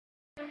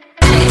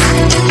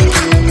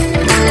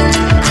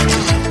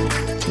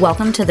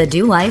Welcome to the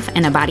Do Life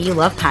and a Body You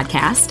Love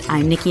podcast.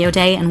 I'm Nikki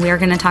O'Day, and we are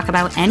going to talk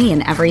about any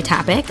and every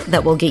topic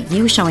that will get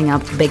you showing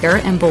up bigger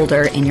and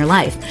bolder in your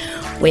life.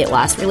 Weight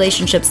loss,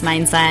 relationships,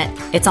 mindset,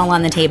 it's all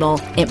on the table.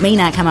 It may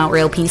not come out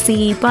real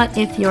PC, but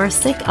if you're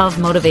sick of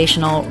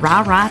motivational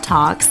rah-rah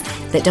talks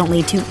that don't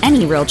lead to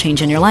any real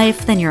change in your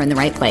life, then you're in the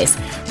right place.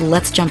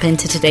 Let's jump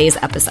into today's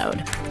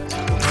episode.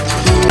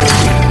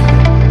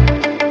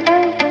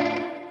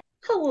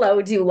 Hello,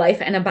 Do Life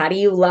and a Body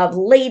You Love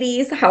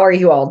ladies. How are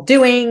you all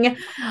doing?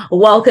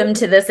 Welcome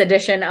to this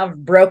edition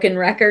of Broken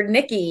Record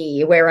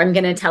Nikki, where I'm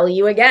going to tell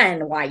you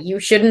again why you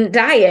shouldn't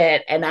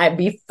diet. And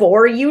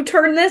before you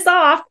turn this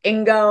off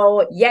and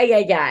go, yeah,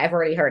 I've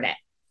already heard it.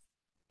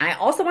 I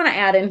also want to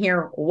add in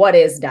here, what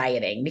is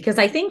dieting? Because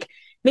I think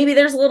maybe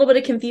there's a little bit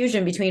of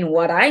confusion between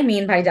what I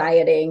mean by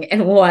dieting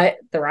and what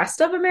the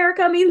rest of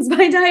America means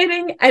by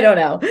dieting. I don't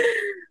know.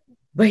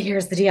 But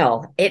here's the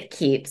deal. It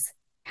keeps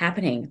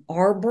happening.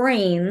 Our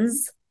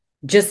brains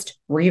just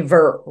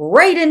revert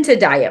right into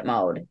diet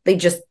mode. They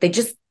just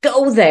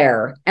go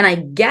there. And I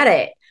get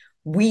it.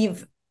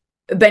 We've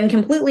been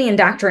completely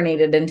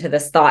indoctrinated into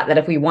this thought that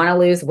if we want to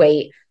lose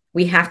weight,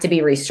 we have to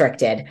be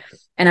restricted.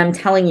 And I'm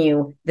telling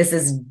you, this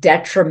is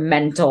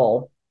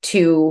detrimental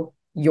to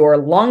your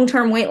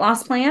long-term weight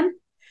loss plan,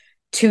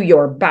 to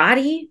your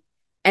body,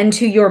 and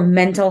to your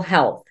mental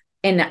health.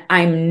 And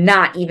I'm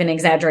not even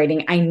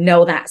exaggerating. I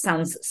know that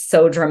sounds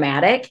so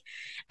dramatic.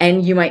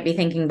 And you might be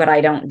thinking, but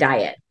I don't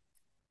diet.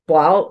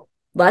 Well,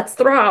 let's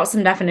throw out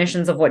some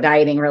definitions of what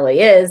dieting really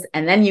is,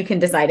 and then you can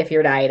decide if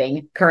you're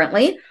dieting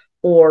currently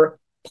or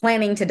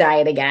planning to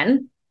diet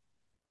again.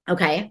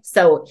 Okay,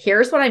 so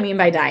here's what I mean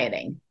by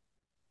dieting.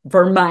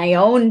 For my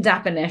own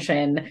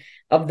definition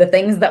of the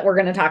things that we're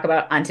going to talk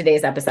about on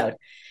today's episode.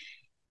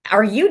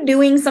 Are you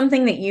doing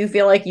something that you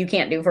feel like you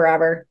can't do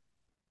forever?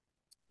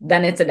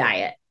 Then it's a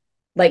diet.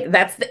 Like,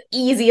 that's the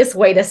easiest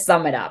way to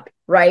sum it up,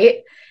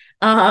 right?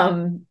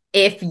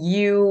 If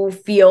you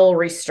feel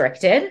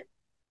restricted,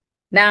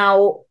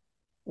 now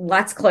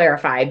let's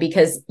clarify,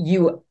 because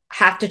you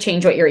have to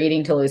change what you're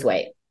eating to lose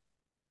weight.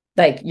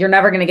 Like, you're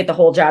never going to get the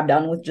whole job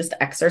done with just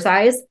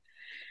exercise.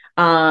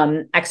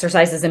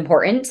 Exercise is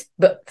important,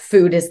 but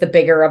food is the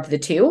bigger of the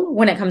two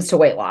when it comes to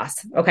weight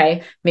loss.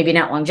 Okay. Maybe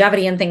not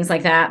longevity and things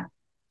like that,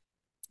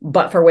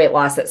 but for weight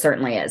loss, it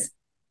certainly is.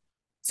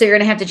 So you're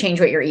going to have to change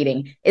what you're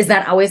eating. Is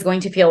that always going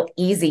to feel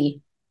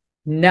easy?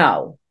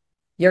 No.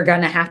 You're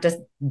going to have to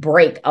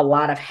break a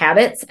lot of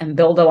habits and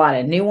build a lot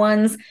of new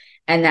ones.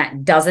 And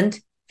that doesn't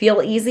feel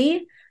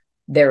easy.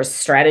 There's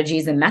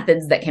strategies and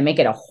methods that can make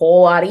it a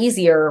whole lot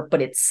easier,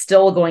 but it's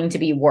still going to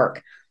be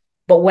work.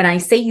 But when I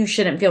say you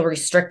shouldn't feel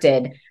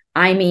restricted,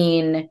 I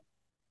mean,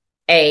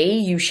 A,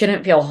 you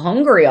shouldn't feel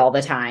hungry all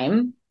the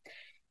time.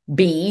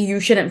 B,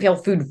 you shouldn't feel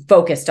food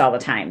focused all the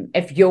time.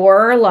 If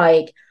you're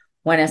like,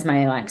 when is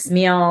my next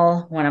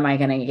meal? When am I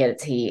going to get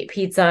to eat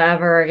pizza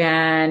ever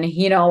again?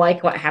 You know,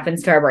 like what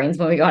happens to our brains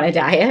when we go on a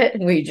diet.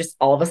 We just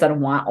all of a sudden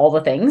want all the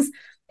things.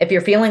 If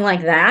you're feeling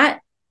like that,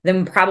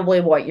 then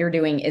probably what you're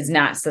doing is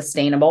not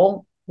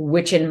sustainable,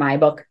 which in my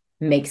book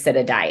makes it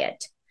a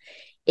diet.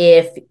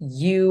 If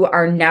you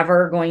are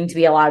never going to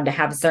be allowed to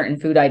have certain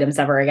food items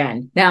ever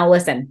again. Now,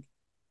 listen,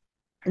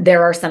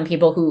 there are some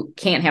people who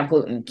can't have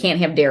gluten,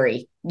 can't have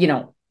dairy,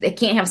 they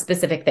can't have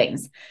specific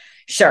things.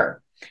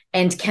 Sure.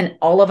 And can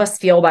all of us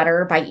feel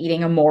better by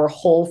eating a more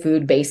whole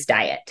food based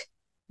diet?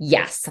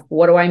 Yes.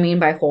 What do I mean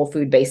by whole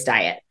food based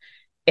diet?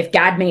 If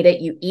God made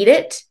it, you eat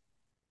it.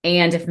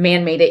 And if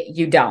man made it,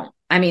 you don't.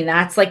 I mean,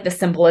 that's like the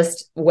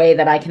simplest way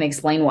that I can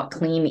explain what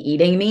clean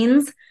eating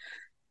means.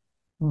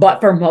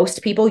 But for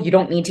most people, you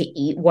don't need to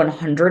eat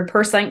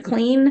 100%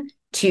 clean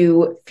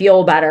to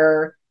feel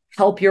better,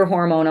 help your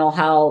hormonal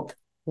health,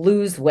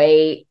 lose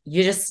weight.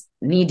 You just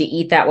need to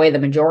eat that way the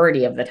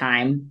majority of the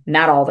time,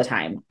 not all the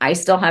time. I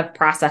still have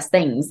processed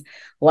things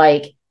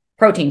like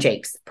protein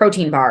shakes,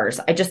 protein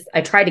bars.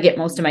 I try to get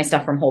most of my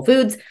stuff from Whole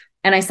Foods,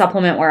 and I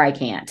supplement where I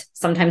can't.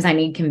 Sometimes I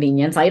need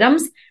convenience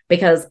items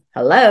because,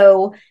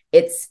 hello,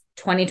 it's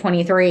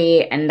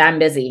 2023 and I'm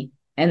busy.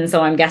 And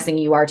so I'm guessing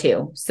you are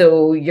too.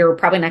 So you're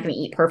probably not going to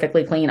eat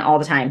perfectly clean all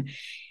the time.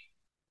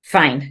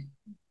 Fine.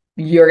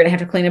 You're going to have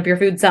to clean up your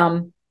food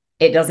some.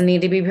 It doesn't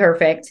need to be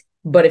perfect.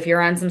 But if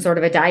you're on some sort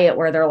of a diet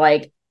where they're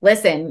like,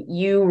 listen,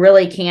 you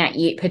really can't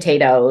eat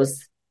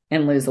potatoes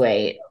and lose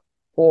weight,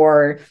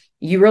 or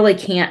you really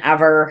can't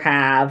ever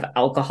have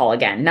alcohol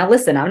again. Now,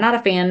 listen, I'm not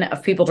a fan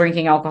of people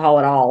drinking alcohol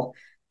at all.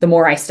 The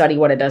more I study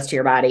what it does to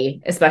your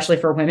body, especially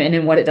for women,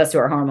 and what it does to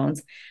our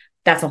hormones,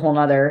 that's a whole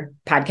nother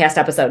podcast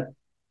episode.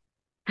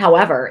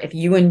 However, if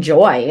you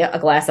enjoy a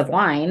glass of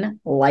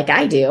wine like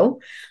I do,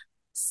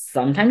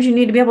 sometimes you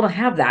need to be able to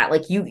have that.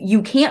 Like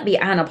you can't be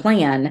on a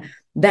plan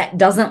that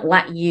doesn't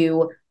let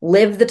you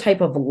live the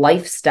type of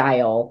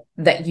lifestyle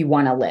that you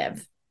want to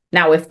live.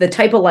 Now, if the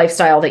type of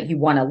lifestyle that you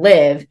want to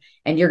live,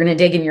 and you're going to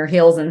dig in your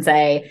heels and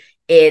say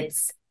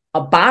it's a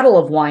bottle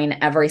of wine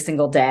every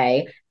single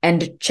day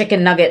and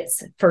chicken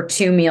nuggets for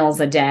 2 meals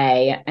a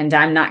day, and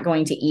I'm not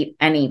going to eat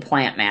any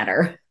plant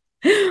matter,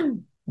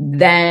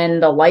 then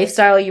the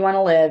lifestyle you want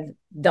to live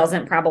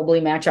doesn't probably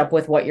match up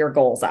with what your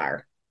goals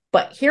are.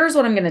 But here's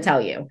what I'm going to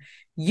tell you.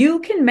 You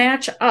can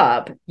match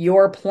up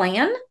your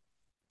plan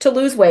to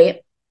lose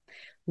weight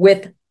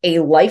with a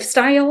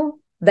lifestyle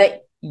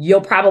that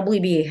you'll probably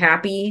be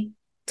happy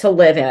to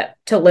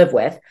live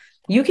with.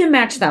 You can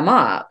match them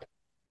up,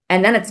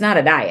 and then it's not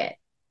a diet.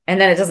 And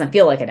then it doesn't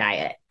feel like a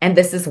diet. And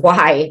this is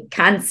why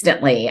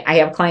constantly I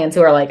have clients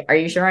who are like, are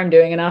you sure I'm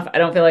doing enough? I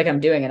don't feel like I'm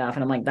doing enough.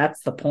 And I'm like,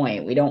 that's the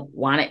point. We don't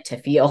want it to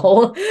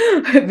feel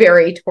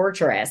very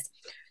torturous.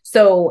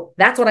 So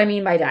that's what I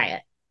mean by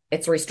diet.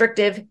 It's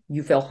restrictive.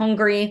 You feel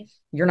hungry.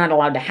 You're not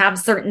allowed to have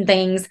certain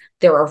things.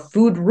 There are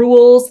food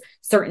rules.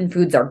 Certain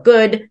foods are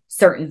good.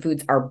 Certain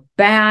foods are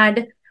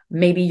bad.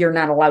 Maybe you're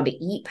not allowed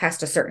to eat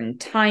past a certain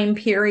time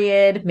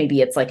period.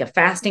 Maybe it's like a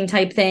fasting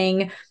type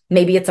thing.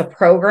 Maybe it's a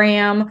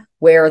program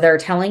where they're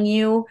telling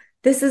you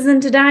this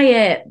isn't a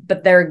diet,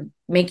 but they're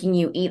making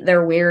you eat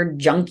their weird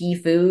junky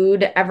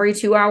food every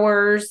 2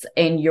 hours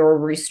and you're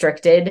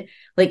restricted.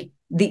 Like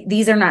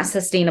these are not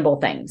sustainable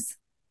things.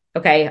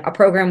 Okay. A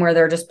program where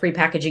they're just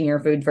prepackaging your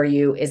food for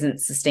you isn't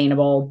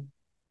sustainable.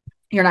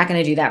 You're not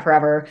going to do that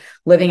forever.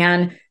 Living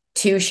on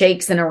 2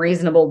 shakes and a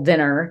reasonable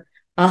dinner,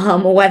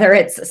 whether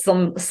it's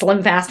some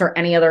Slim Fast or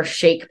any other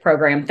shake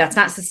program, that's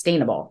not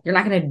sustainable. You're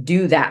not going to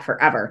do that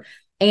forever.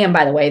 And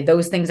by the way,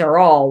 those things are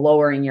all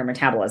lowering your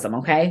metabolism.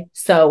 Okay.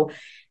 So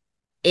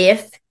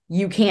if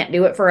you can't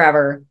do it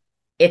forever,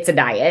 it's a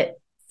diet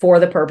for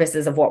the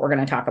purposes of what we're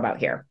going to talk about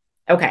here.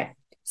 Okay.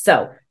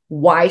 So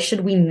why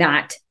should we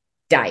not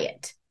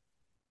diet?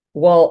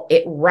 Well,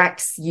 it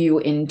wrecks you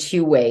in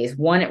 2 ways.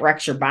 1, it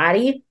wrecks your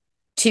body.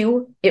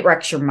 2, it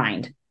wrecks your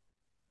mind.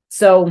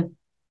 So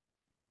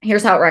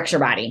here's how it wrecks your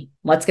body.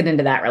 Let's get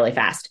into that really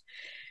fast.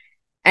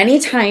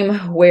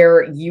 Anytime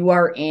where you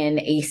are in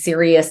a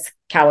serious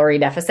calorie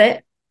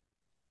deficit,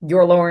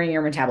 you're lowering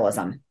your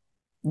metabolism.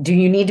 Do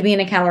you need to be in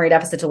a calorie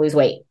deficit to lose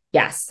weight?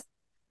 Yes.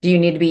 Do you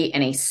need to be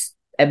in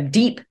a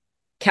deep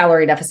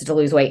calorie deficit to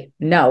lose weight?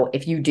 No.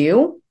 If you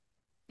do,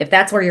 if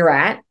that's where you're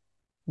at,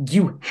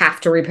 you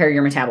have to repair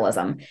your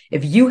metabolism.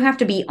 If you have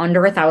to be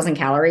under 1,000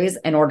 calories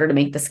in order to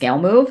make the scale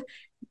move,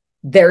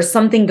 there's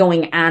something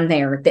going on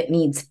there that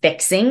needs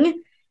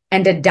fixing.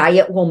 And a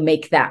diet will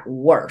make that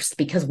worse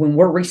because when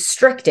we're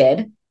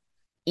restricted,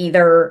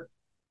 either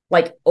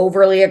like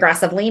overly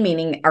aggressively,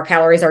 meaning our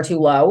calories are too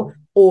low,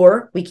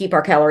 or we keep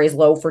our calories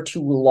low for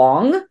too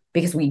long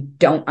because we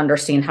don't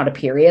understand how to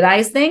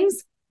periodize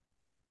things,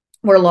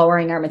 we're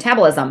lowering our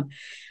metabolism.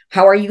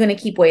 How are you going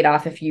to keep weight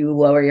off if you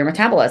lower your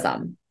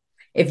metabolism?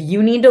 If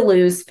you need to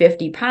lose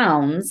 50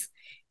 pounds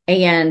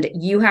and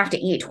you have to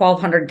eat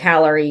 1,200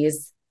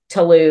 calories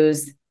to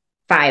lose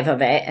 5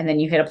 of it, and then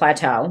you hit a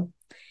plateau,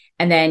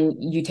 and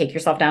then you take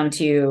yourself down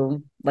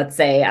to, let's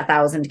say,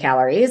 1,000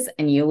 calories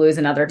and you lose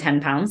another 10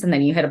 pounds and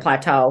then you hit a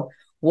plateau.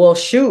 Well,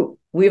 shoot,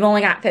 we've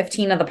only got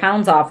 15 of the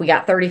pounds off. We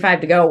got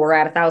 35 to go. We're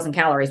at 1,000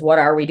 calories. What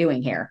are we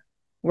doing here?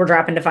 We're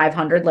dropping to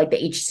 500 like the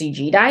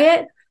HCG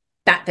diet.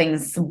 That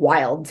thing's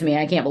wild to me.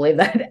 I can't believe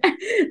that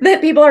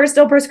that people are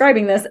still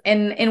prescribing this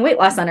in weight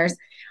loss centers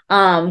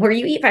where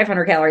you eat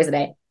 500 calories a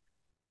day.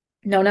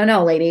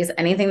 No, ladies.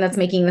 Anything that's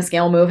making the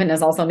scale move and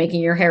is also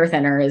making your hair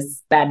thinner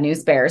is bad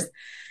news bears.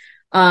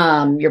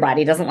 Your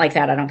body doesn't like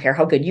that. I don't care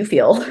how good you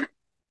feel.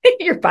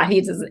 Your body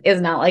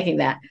is not liking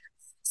that.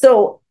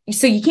 So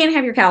you can't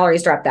have your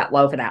calories drop that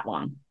low for that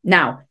long.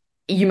 Now,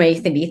 you may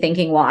be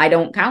thinking, well, I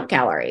don't count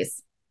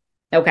calories.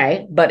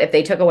 Okay. But if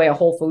they took away a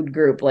whole food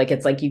group, like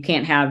it's like you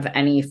can't have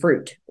any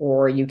fruit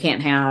or you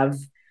can't have,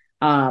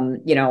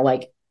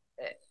 like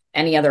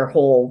any other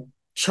whole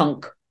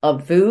chunk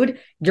of food,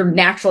 you're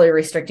naturally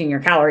restricting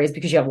your calories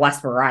because you have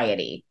less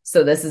variety.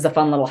 So this is a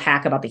fun little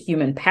hack about the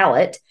human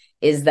palate,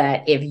 is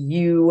that if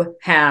you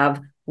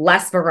have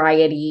less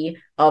variety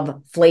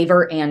of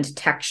flavor and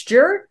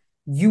texture,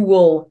 you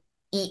will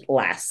eat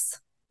less.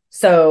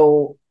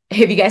 So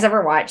have you guys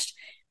ever watched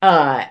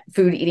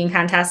food eating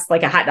contests,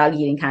 like a hot dog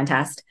eating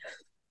contest?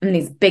 And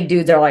these big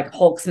dudes are like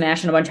Hulk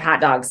smashing a bunch of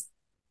hot dogs.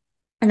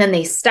 And then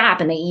they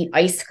stop and they eat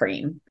ice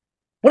cream.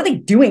 What are they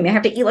doing? They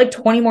have to eat like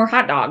 20 more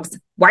hot dogs.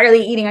 Why are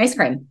they eating ice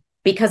cream?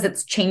 Because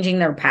it's changing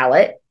their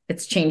palate.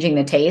 It's changing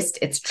the taste.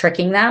 It's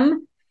tricking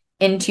them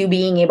into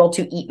being able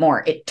to eat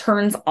more. It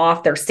turns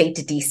off their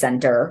satiety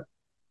center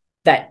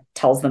that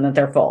tells them that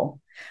they're full.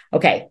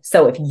 Okay,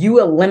 so if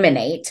you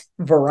eliminate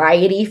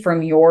variety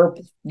from your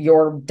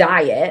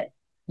diet,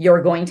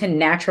 you're going to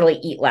naturally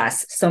eat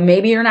less. So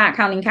maybe you're not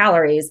counting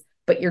calories,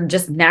 but you're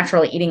just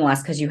naturally eating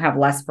less because you have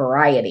less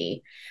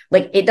variety.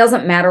 Like, it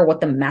doesn't matter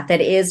what the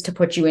method is to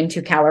put you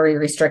into calorie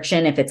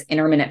restriction. If it's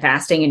intermittent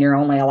fasting and you're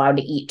only allowed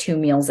to eat 2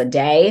 meals a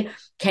day,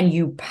 can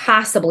you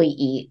possibly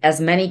eat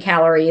as many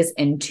calories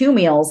in 2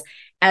 meals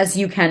as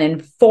you can in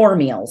 4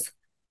 meals?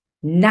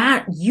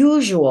 Not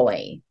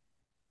usually.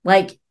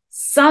 Like,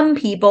 some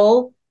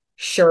people,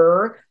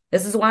 sure.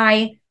 This is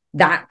why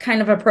that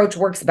kind of approach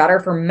works better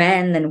for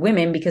men than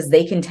women, because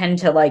they can tend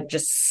to like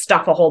just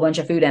stuff a whole bunch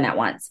of food in at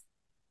once.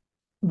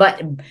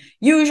 But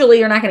usually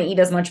you're not going to eat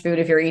as much food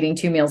if you're eating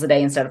 2 meals a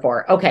day instead of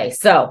 4. Okay,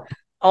 so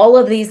all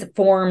of these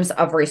forms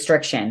of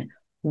restriction,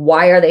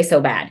 why are they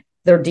so bad?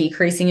 they're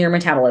decreasing your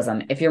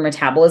metabolism. If your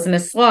metabolism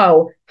is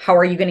slow, how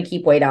are you going to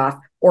keep weight off?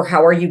 Or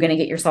how are you going to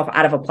get yourself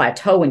out of a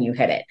plateau when you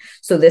hit it?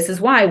 So this is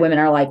why women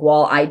are like,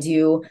 well, I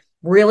do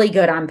really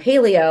good on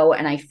paleo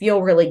and I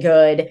feel really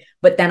good,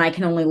 but then I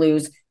can only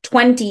lose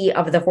 20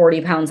 of the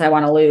 40 pounds I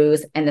want to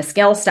lose, and the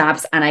scale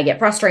stops and I get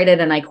frustrated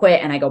and I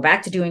quit and I go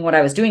back to doing what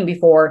I was doing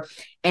before.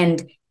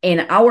 And in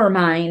our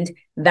mind,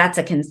 that's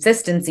a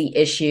consistency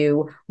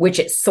issue, which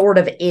it sort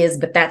of is,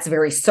 but that's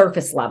very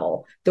surface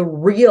level. The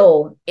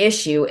real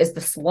issue is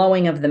the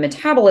slowing of the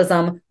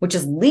metabolism, which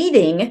is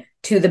leading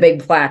to the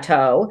big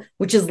plateau,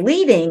 which is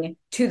leading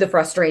to the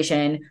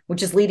frustration,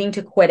 which is leading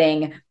to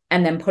quitting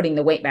and then putting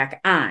the weight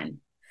back on.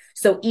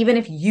 So even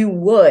if you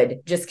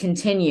would just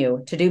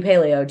continue to do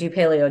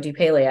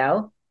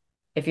paleo,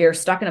 if you're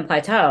stuck in a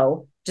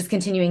plateau, just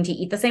continuing to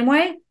eat the same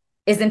way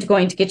isn't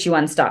going to get you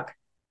unstuck.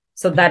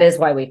 So that is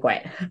why we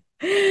quit.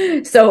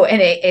 So,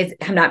 and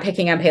I'm not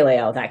picking on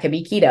paleo. That could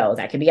be keto.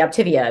 That could be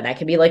Activia. That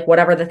could be like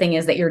whatever the thing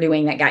is that you're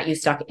doing that got you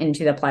stuck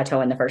into the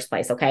plateau in the first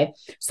place. Okay.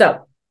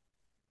 So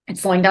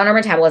it's slowing down our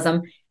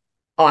metabolism,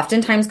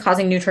 oftentimes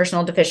causing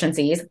nutritional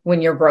deficiencies.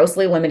 When you're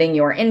grossly limiting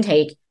your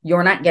intake,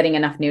 you're not getting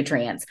enough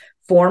nutrients.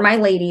 For my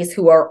ladies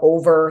who are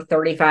over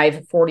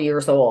 35, 40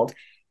 years old,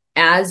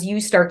 as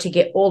you start to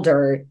get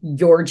older,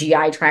 your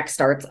GI tract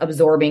starts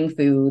absorbing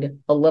food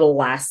a little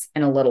less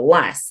and a little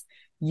less.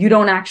 You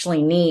don't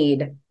actually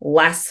need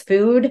less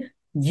food.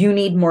 You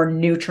need more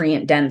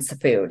nutrient dense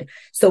food.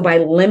 So by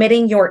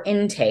limiting your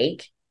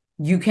intake,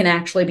 you can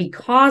actually be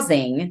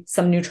causing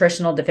some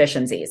nutritional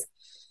deficiencies.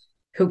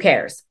 Who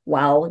cares?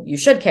 Well, you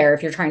should care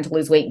if you're trying to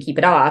lose weight and keep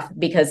it off,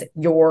 because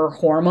your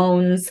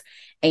hormones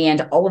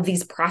and all of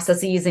these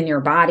processes in your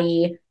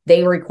body,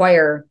 they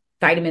require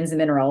vitamins and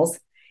minerals.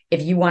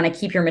 If you want to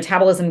keep your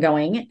metabolism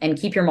going and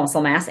keep your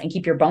muscle mass and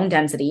keep your bone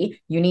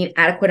density, you need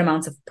adequate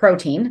amounts of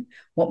protein.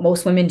 What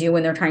most women do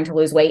when they're trying to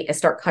lose weight is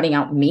start cutting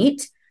out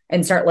meat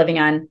and start living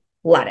on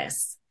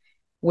lettuce,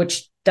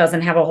 which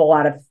doesn't have a whole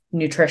lot of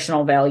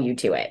nutritional value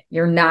to it.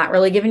 You're not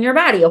really giving your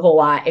body a whole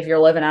lot if you're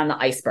living on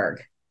the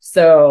iceberg.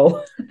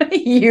 So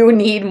you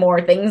need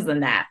more things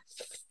than that.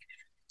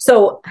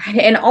 So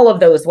in all of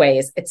those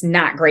ways, it's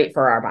not great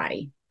for our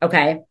body.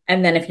 Okay.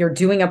 And then if you're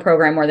doing a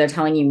program where they're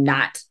telling you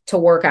not to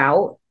work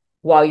out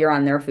while you're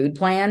on their food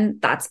plan,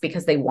 that's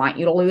because they want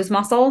you to lose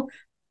muscle.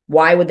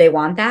 Why would they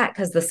want that?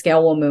 Because the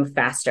scale will move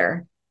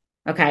faster.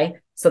 Okay.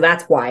 So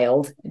that's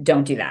wild.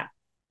 Don't do that.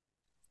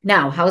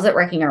 Now, how is it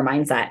wrecking our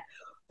mindset?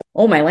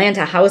 Oh, my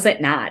Lanta, how is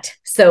it not?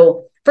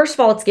 So first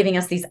of all, it's giving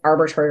us these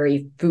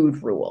arbitrary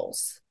food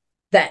rules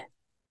that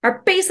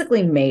are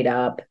basically made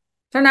up.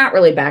 They're not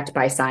really backed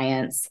by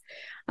science.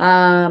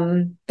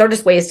 They're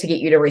just ways to get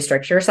you to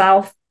restrict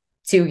yourself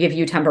to give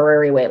you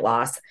temporary weight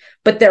loss,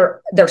 but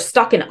they're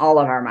stuck in all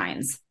of our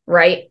minds,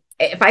 right?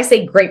 If I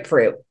say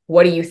grapefruit,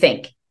 what do you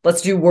think?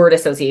 Let's do word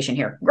association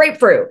here.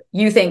 Grapefruit,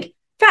 you think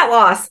fat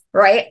loss,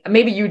 right?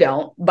 Maybe you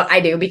don't, but I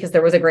do, because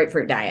there was a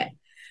grapefruit diet.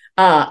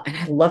 And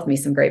I love me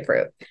some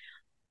grapefruit.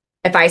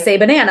 If I say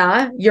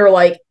banana, you're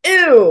like,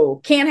 ew,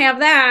 can't have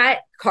that.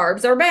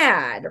 Carbs are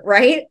bad,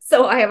 right?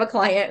 So I have a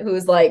client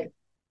who's like,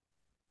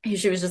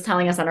 she was just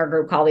telling us on our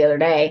group call the other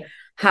day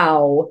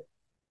how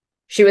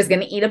she was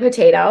going to eat a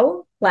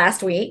potato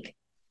last week.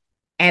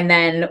 And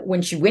then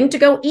when she went to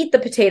go eat the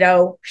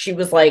potato, she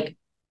was like,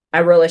 I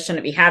really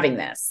shouldn't be having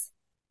this.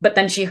 But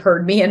then she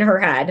heard me in her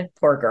head,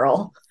 poor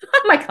girl.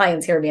 My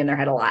clients hear me in their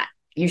head a lot.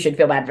 You should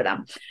feel bad for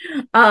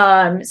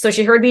them. So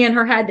she heard me in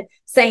her head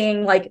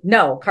saying like,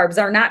 no,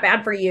 carbs are not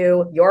bad for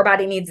you. Your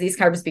body needs these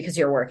carbs because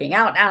you're working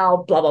out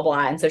now, blah, blah,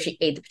 blah. And so she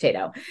ate the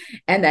potato.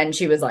 And then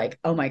she was like,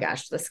 oh my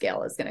gosh, the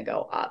scale is going to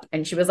go up.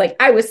 And she was like,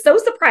 I was so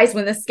surprised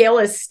when the scale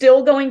is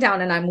still going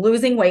down and I'm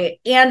losing weight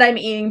and I'm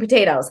eating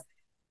potatoes.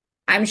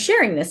 I'm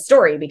sharing this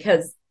story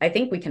because I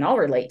think we can all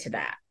relate to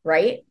that,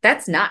 right?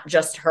 That's not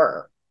just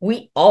her.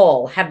 We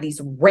all have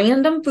these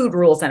random food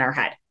rules in our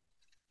head.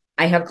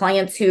 I have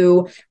clients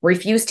who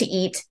refuse to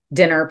eat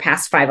dinner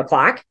past 5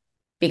 o'clock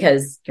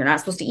because you're not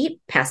supposed to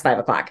eat past 5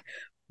 o'clock.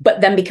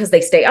 But then because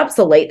they stay up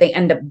so late, they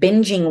end up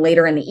binging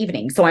later in the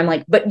evening. So I'm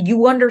like, but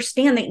you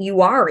understand that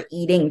you are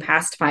eating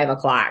past 5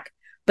 o'clock,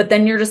 but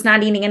then you're just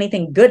not eating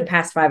anything good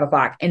past 5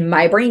 o'clock. And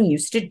my brain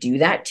used to do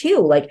that too.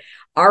 Like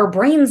our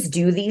brains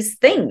do these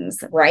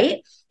things, right?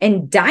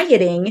 And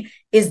dieting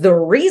is the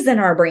reason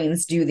our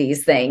brains do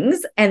these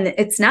things. And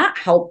it's not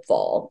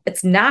helpful.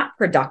 It's not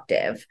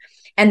productive.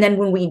 And then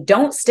when we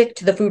don't stick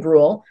to the food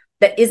rule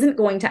that isn't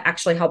going to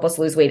actually help us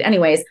lose weight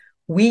anyways,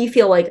 we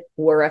feel like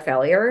we're a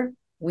failure.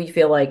 We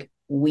feel like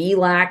we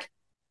lack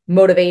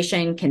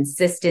motivation,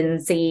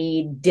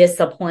 consistency,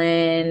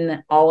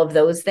 discipline, all of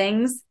those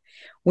things.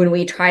 When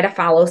we try to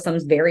follow some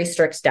very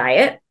strict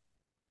diet,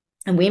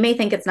 and we may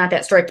think it's not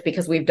that strict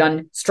because we've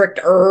done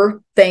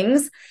stricter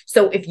things.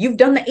 So if you've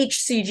done the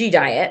HCG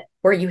diet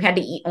where you had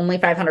to eat only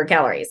 500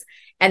 calories,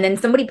 and then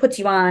somebody puts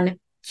you on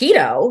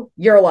keto,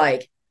 you're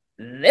like,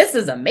 this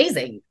is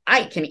amazing.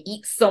 I can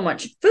eat so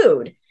much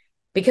food,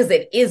 because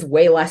it is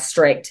way less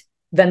strict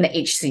than the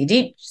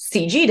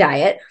HCG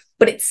diet,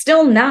 but it's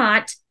still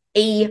not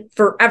a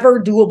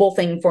forever doable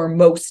thing for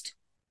most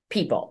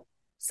people.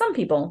 Some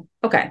people,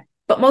 okay,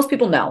 but most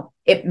people no.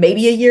 It may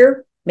be a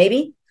year,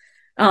 maybe.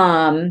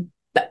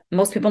 But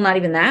most people not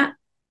even that.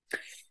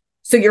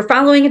 So you're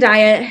following a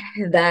diet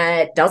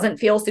that doesn't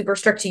feel super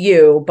strict to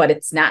you, but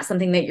it's not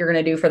something that you're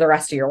going to do for the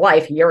rest of your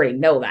life. You already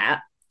know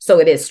that. So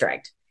it is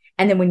strict.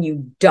 And then when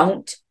you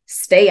don't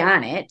stay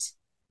on it,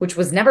 which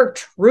was never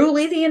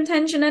truly the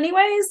intention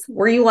anyways,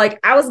 were you like,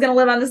 I was going to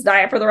live on this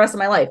diet for the rest of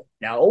my life?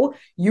 No,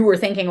 you were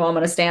thinking, well, I'm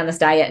going to stay on this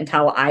diet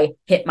until I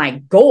hit my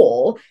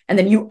goal. And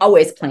then you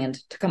always planned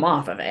to come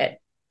off of it,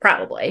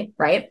 probably,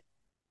 right?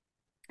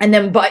 And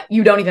then, but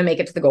you don't even make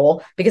it to the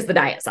goal because the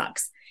diet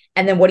sucks.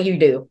 And then what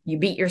do? You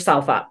beat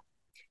yourself up.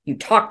 You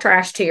talk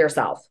trash to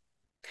yourself.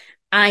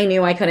 I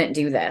knew I couldn't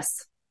do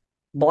this.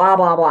 Blah,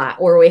 blah, blah.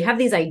 Or we have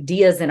these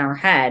ideas in our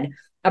head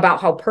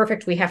about how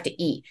perfect we have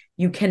to eat.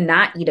 You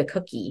cannot eat a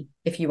cookie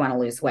if you want to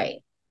lose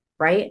weight,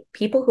 right?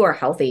 People who are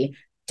healthy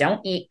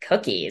don't eat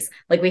cookies.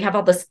 Like we have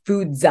all this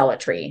food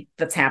zealotry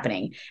that's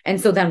happening. And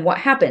so then what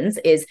happens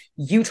is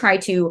you try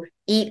to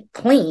eat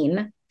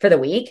clean for the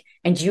week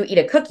and you eat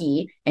a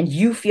cookie and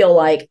you feel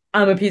like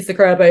I'm a piece of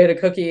crap. I ate a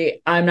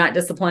cookie. I'm not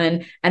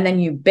disciplined. And then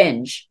you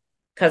binge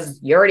because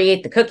you already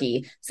ate the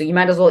cookie. So you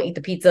might as well eat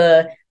the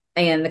pizza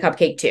and the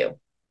cupcake too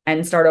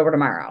and start over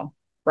tomorrow.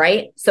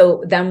 Right.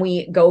 So then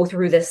we go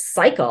through this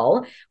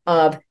cycle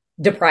of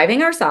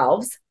depriving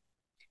ourselves,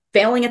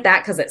 failing at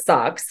that because it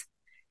sucks,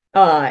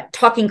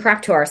 talking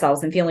crap to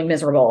ourselves and feeling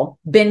miserable,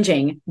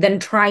 binging, then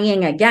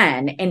trying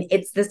again. And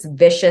it's this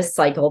vicious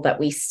cycle that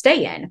we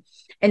stay in.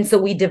 And so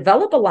we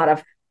develop a lot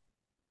of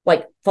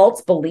like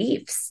false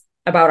beliefs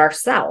about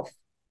ourselves.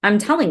 I'm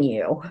telling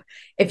you,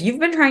 if you've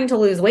been trying to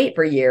lose weight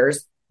for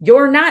years,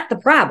 you're not the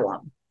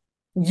problem.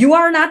 You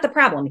are not the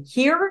problem.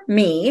 Hear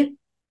me.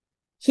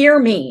 Hear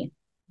me.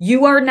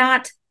 You are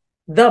not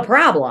the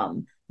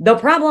problem. The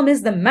problem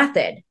is the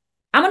method.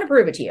 I'm going to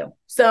prove it to you.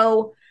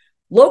 So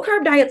low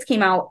carb diets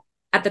came out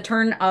at the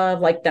turn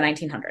of like the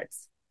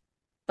 1900s.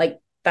 Like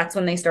that's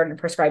when they started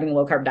prescribing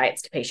low carb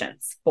diets to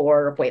patients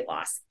for weight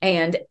loss.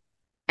 And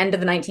end of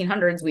the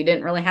 1900s, we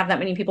didn't really have that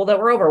many people that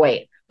were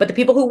overweight, but the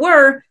people who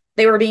were,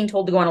 they were being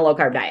told to go on a low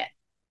carb diet.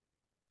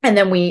 And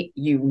then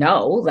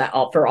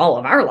that for all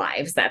of our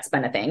lives, that's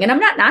been a thing. And I'm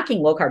not knocking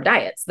low carb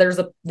diets. There's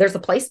a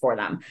place for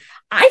them.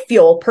 I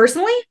feel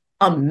personally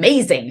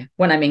amazing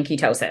when I'm in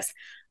ketosis.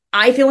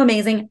 I feel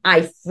amazing.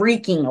 I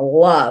freaking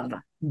love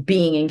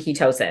being in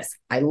ketosis.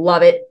 I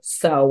love it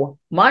so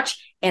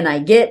much. And I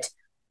get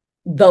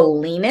the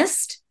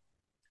leanest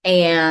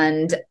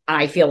and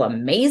I feel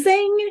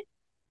amazing.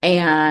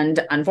 And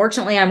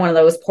unfortunately, I'm one of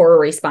those poor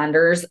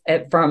responders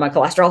from a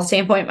cholesterol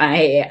standpoint.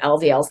 My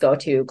LDLs go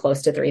to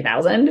close to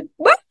 3,000.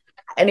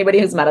 Anybody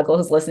who's medical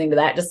who's listening to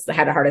that just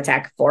had a heart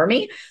attack for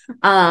me.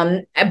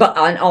 But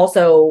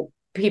also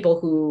people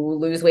who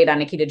lose weight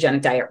on a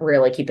ketogenic diet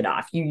really keep it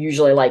off. You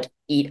usually like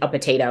eat a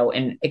potato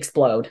and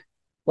explode.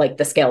 Like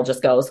the scale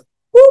just goes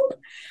whoop.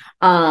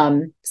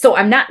 So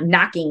I'm not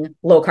knocking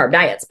low carb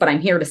diets, but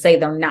I'm here to say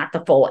they're not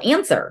the full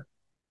answer,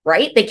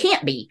 right? They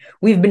can't be.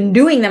 We've been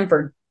doing them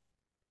for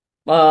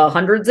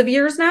hundreds of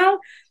years now,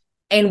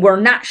 and we're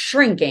not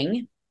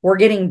shrinking. We're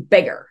getting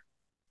bigger.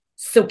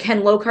 So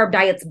can low carb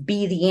diets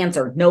be the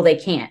answer? No, they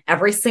can't.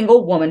 Every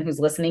single woman who's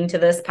listening to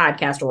this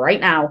podcast right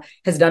now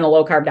has done a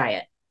low carb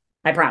diet.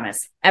 I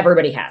promise.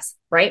 Everybody has,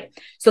 right?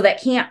 So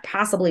that can't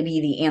possibly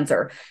be the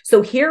answer.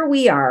 So here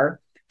we are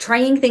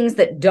trying things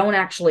that don't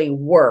actually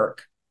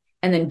work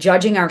and then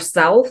judging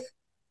ourselves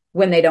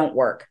when they don't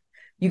work.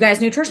 You guys,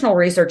 nutritional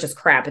research is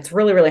crap. It's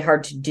really, really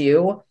hard to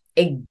do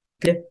a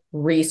good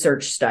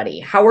research study.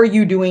 How are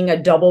you doing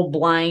a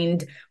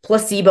double-blind,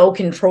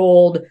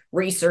 placebo-controlled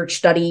research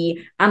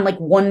study on like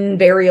one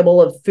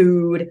variable of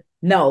food?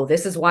 No,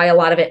 this is why a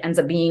lot of it ends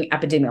up being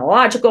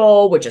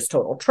epidemiological, which is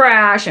total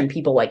trash, and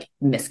people like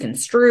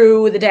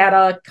misconstrue the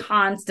data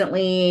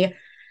constantly.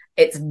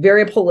 It's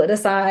very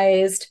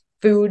politicized.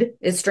 Food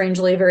is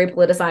strangely very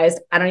politicized.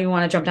 I don't even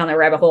want to jump down that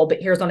rabbit hole,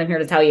 but here's what I'm here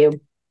to tell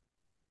you.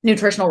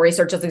 Nutritional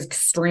research is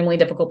extremely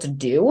difficult to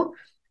do,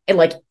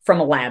 like from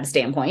a lab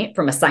standpoint,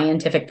 from a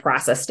scientific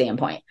process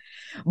standpoint.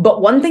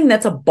 But one thing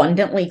that's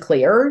abundantly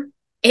clear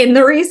in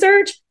the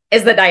research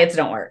is that diets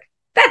don't work.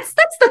 That's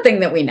the thing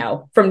that we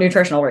know from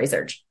nutritional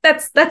research.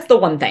 That's the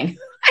one thing.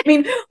 I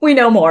mean, we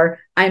know more.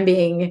 I'm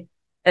being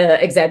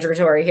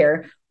exaggeratory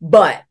here,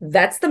 but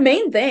that's the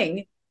main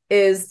thing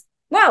is,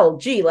 well,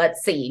 gee,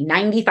 let's see,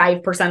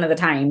 95% of the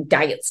time,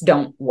 diets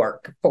don't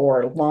work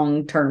for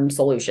long-term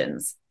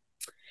solutions.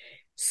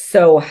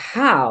 So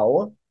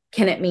how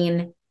can it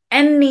mean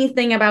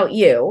anything about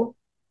you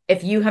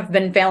if you have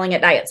been failing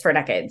at diets for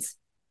decades?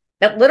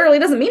 That literally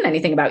doesn't mean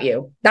anything about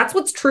you. That's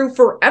what's true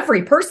for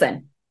every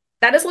person.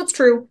 That is what's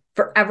true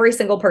for every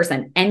single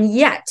person. And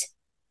yet,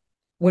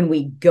 when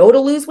we go to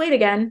lose weight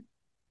again,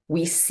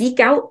 we seek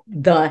out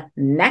the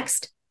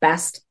next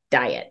best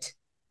diet.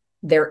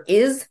 There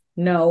is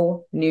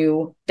no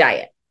new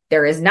diet.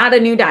 There is not a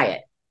new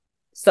diet.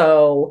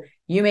 So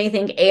you may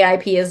think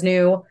AIP is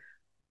new.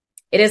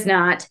 It is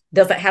not.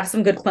 Does it have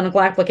some good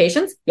clinical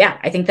applications? Yeah,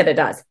 I think that it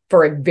does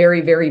for a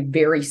very, very,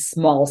 very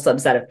small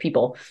subset of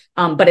people.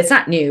 But it's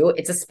not new.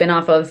 It's a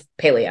spinoff of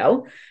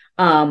paleo,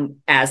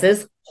 as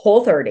is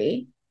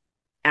Whole30,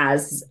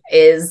 as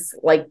is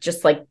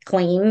just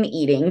clean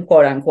eating,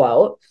 quote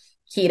unquote.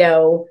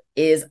 Keto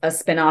is a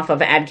spinoff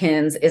of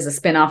Atkins, is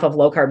a spinoff of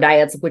low carb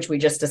diets, which we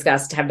just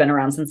discussed have been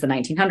around since the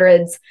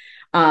 1900s.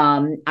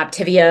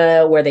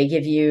 Optivia, where they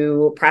give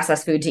you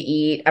processed food to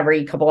eat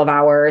every couple of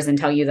hours and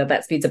tell you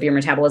that speeds up your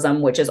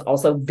metabolism, which is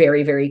also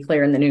very, very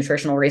clear in the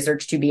nutritional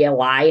research to be a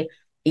lie.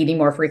 Eating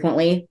more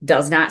frequently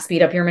does not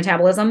speed up your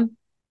metabolism.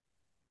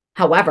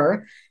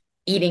 However,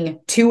 eating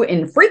too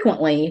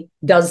infrequently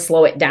does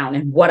slow it down.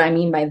 And what I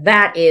mean by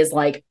that is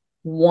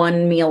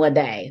one meal a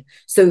day.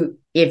 So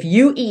if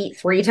you eat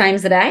 3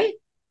 times a day,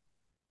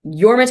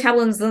 your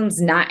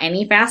metabolism's not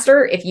any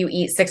faster if you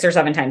eat 6 or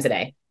 7 times a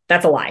day.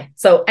 That's a lie.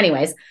 So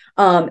anyways,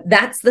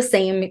 that's the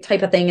same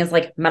type of thing as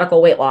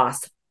medical weight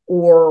loss,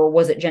 or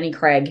was it Jenny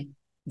Craig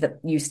that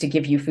used to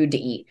give you food to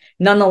eat?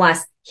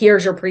 Nonetheless,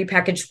 here's your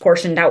prepackaged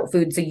portioned out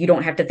food so you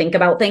don't have to think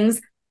about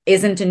things.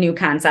 Isn't a new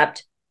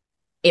concept.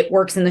 It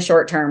works in the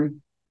short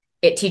term.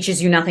 It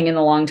teaches you nothing in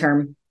the long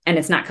term, and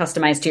it's not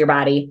customized to your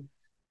body.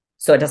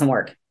 So it doesn't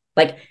work.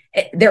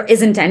 There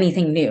isn't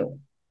anything new.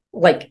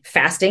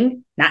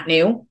 Fasting, not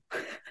new.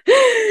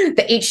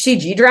 The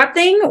HCG drop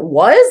thing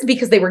was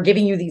because they were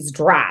giving you these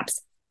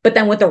drops. But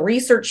then what the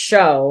research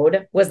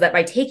showed was that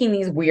by taking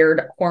these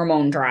weird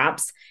hormone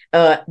drops,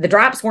 the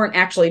drops weren't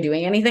actually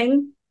doing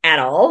anything at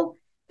all,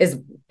 is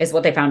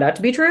what they found out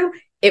to be true.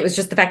 It was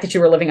just the fact that you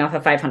were living off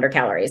of 500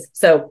 calories.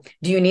 So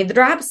do you need the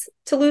drops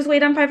to lose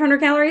weight on 500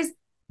 calories?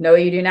 No,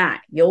 you do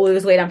not. You'll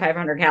lose weight on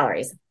 500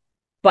 calories,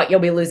 but you'll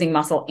be losing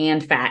muscle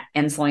and fat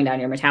and slowing down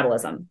your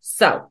metabolism.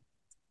 So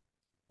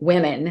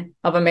women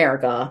of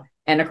America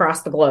and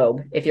across the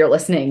globe, if you're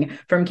listening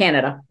from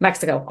Canada,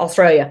 Mexico,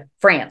 Australia,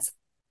 France,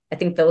 I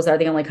think those are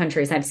the only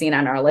countries I've seen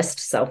on our list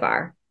so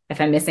far.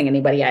 If I'm missing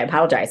anybody, I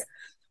apologize.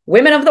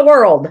 Women of the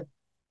world,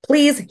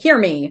 please hear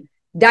me.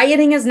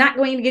 Dieting is not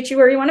going to get you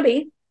where you want to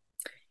be.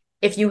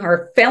 If you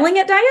are failing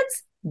at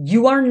diets,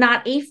 you are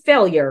not a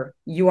failure.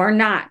 You are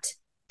not.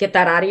 Get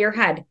that out of your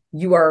head.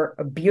 You are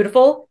a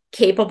beautiful,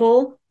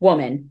 capable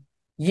woman.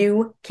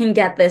 You can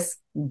get this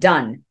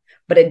done.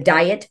 But a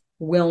diet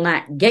will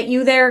not get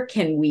you there.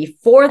 Can we,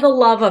 for the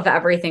love of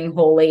everything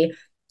holy,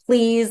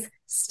 please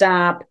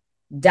stop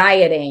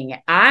dieting?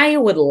 I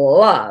would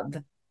love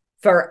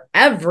for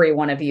every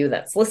one of you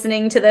that's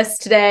listening to this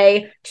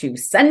today to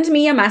send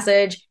me a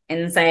message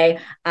and say,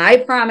 I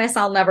promise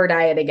I'll never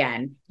diet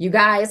again. You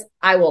guys,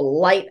 I will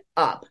light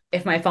up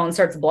if my phone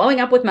starts blowing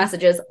up with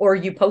messages, or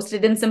you post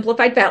it in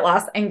Simplified Fat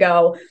Loss and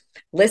go,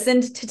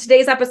 listen to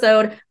today's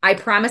episode. I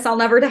promise I'll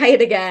never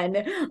diet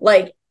again.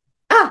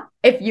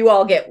 If you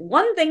all get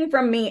one thing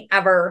from me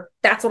ever,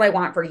 that's what I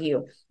want for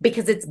you,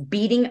 because it's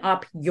beating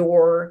up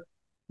your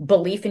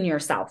belief in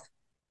yourself.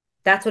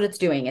 That's what it's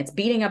doing. It's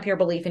beating up your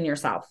belief in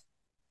yourself.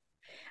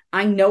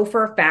 I know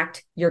for a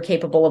fact you're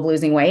capable of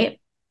losing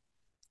weight.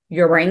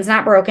 Your brain's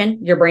not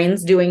broken. Your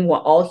brain's doing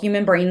what all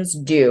human brains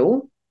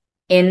do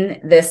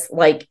in this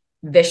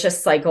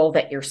vicious cycle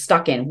that you're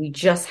stuck in. We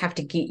just have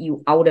to get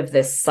you out of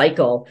this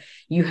cycle.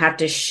 You have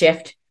to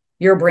shift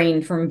your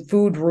brain from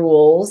food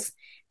rules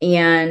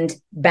and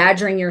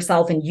badgering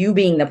yourself and you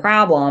being the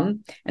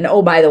problem. And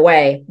oh, by the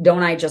way,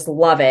 don't I just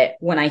love it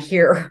when I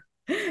hear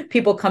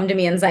people come to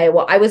me and say,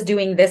 well, I was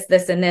doing this,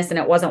 this, and this, and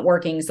it wasn't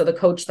working. So the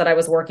coach that I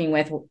was working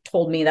with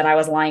told me that I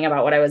was lying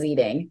about what I was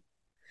eating.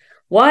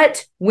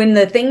 What? When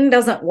the thing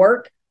doesn't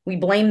work, we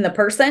blame the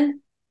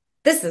person?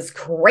 This is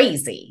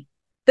crazy.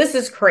 This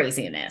is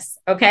craziness.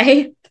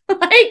 Okay.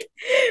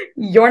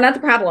 You're not the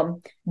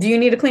problem. Do you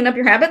need to clean up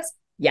your habits?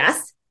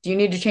 Yes. Do you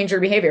need to change your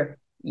behavior?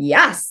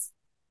 Yes.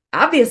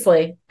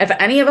 Obviously, if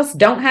any of us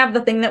don't have the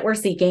thing that we're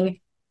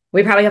seeking,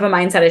 we probably have a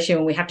mindset issue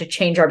and we have to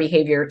change our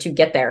behavior to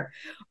get there.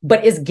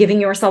 But is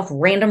giving yourself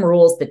random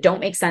rules that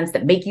don't make sense,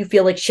 that make you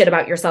feel like shit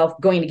about yourself,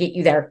 going to get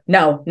you there?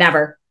 No,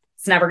 never.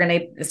 It's never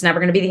going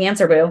to be the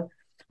answer, boo.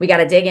 We got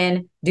to dig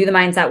in, do the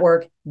mindset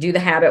work, do the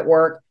habit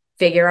work,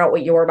 figure out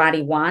what your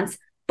body wants.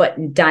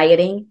 But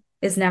dieting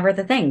is never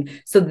the thing.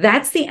 So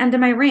that's the end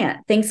of my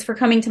rant. Thanks for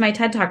coming to my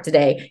TED Talk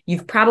today.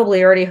 You've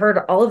probably already heard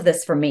all of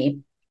this from me,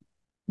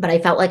 but I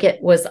felt like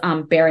it was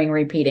bearing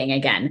repeating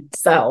again.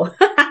 So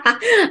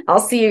I'll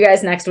see you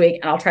guys next week,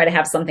 and I'll try to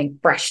have something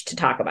fresh to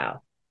talk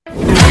about.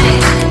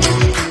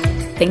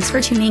 Thanks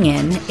for tuning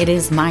in. It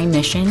is my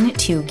mission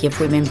to give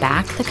women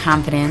back the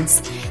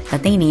confidence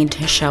that they need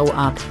to show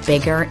up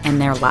bigger in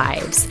their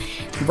lives.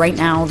 Right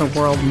now, the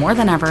world more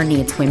than ever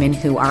needs women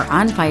who are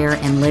on fire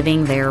and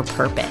living their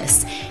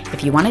purpose.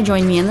 If you want to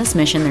join me in this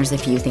mission, there's a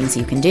few things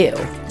you can do.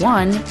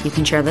 1, you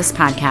can share this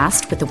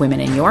podcast with the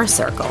women in your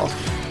circle.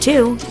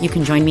 2, you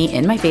can join me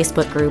in my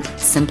Facebook group,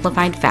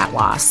 Simplified Fat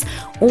Loss,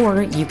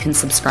 or you can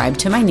subscribe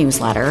to my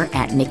newsletter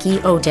at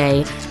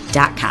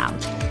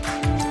nikkioday.com.